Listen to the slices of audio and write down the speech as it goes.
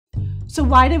So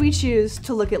why do we choose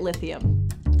to look at lithium?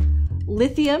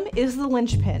 Lithium is the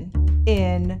linchpin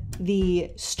in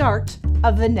the start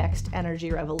of the next energy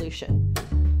revolution.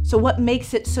 So what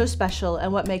makes it so special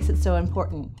and what makes it so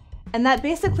important? And that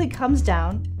basically comes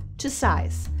down to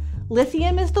size.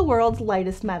 Lithium is the world's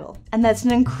lightest metal, and that's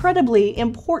an incredibly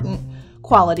important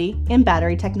quality in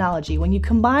battery technology. When you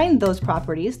combine those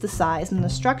properties, the size and the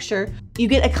structure, you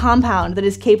get a compound that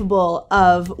is capable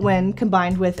of, when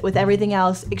combined with everything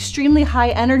else, extremely high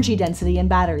energy density in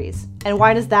batteries. And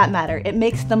why does that matter? It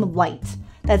makes them light.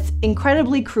 That's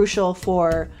incredibly crucial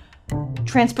for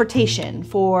transportation,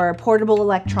 for portable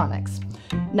electronics.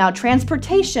 Now,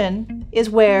 transportation is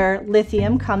where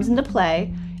lithium comes into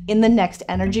play in the next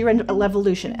energy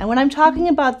revolution. And when I'm talking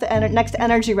about the next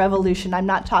energy revolution, I'm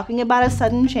not talking about a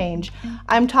sudden change.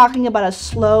 I'm talking about a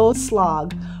slow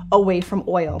slog away from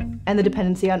oil and the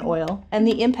dependency on oil and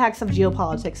the impacts of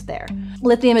geopolitics there.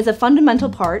 Lithium is a fundamental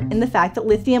part in the fact that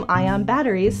lithium-ion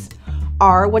batteries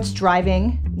are what's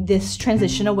driving this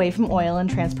transition away from oil and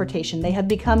transportation. They have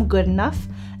become good enough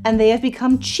and they have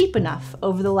become cheap enough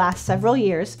over the last several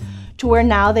years to where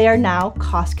now they are now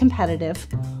cost competitive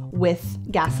with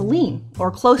gasoline,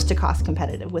 or close to cost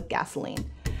competitive with gasoline.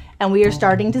 And we are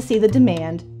starting to see the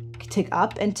demand tick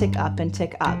up and tick up and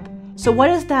tick up. So what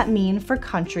does that mean for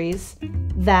countries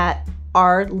that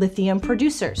are lithium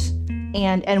producers?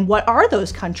 And what are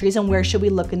those countries and where should we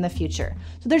look in the future?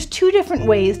 So there's two different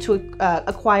ways to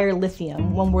acquire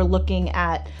lithium when we're looking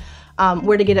at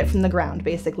where to get it from the ground,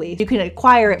 basically. You can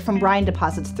acquire it from brine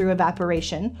deposits through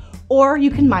evaporation, or you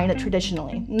can mine it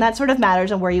traditionally. And that sort of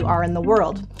matters on where you are in the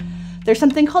world. There's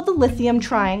something called the Lithium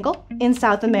Triangle in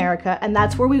South America, and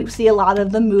that's where we see a lot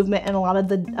of the movement and a lot of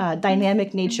the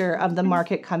dynamic nature of the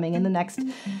market coming in the next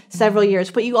several years.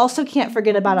 But you also can't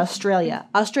forget about Australia.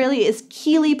 Australia is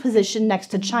keenly positioned next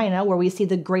to China, where we see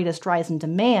the greatest rise in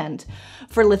demand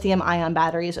for lithium-ion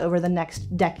batteries over the next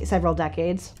several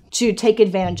decades to take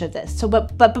advantage of this. So,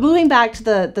 but moving back to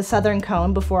the Southern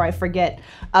Cone before I forget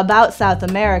about South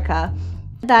America,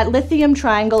 that lithium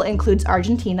triangle includes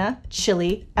Argentina,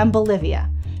 Chile, and Bolivia.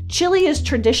 Chile is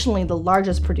traditionally the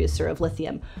largest producer of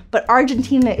lithium, but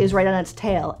Argentina is right on its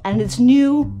tail, and its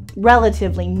new,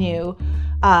 relatively new,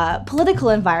 political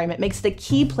environment makes it a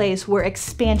key place where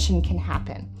expansion can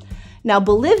happen. Now,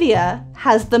 Bolivia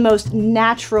has the most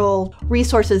natural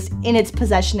resources in its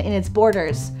possession, in its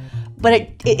borders, but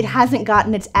it hasn't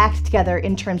gotten its act together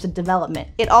in terms of development.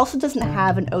 It also doesn't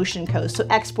have an ocean coast, so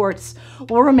exports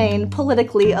will remain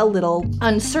politically a little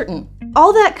uncertain.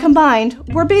 All that combined,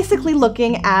 we're basically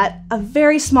looking at a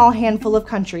very small handful of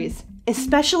countries,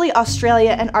 especially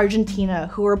Australia and Argentina,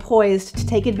 who are poised to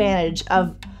take advantage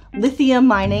of lithium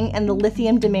mining and the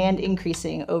lithium demand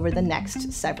increasing over the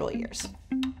next several years.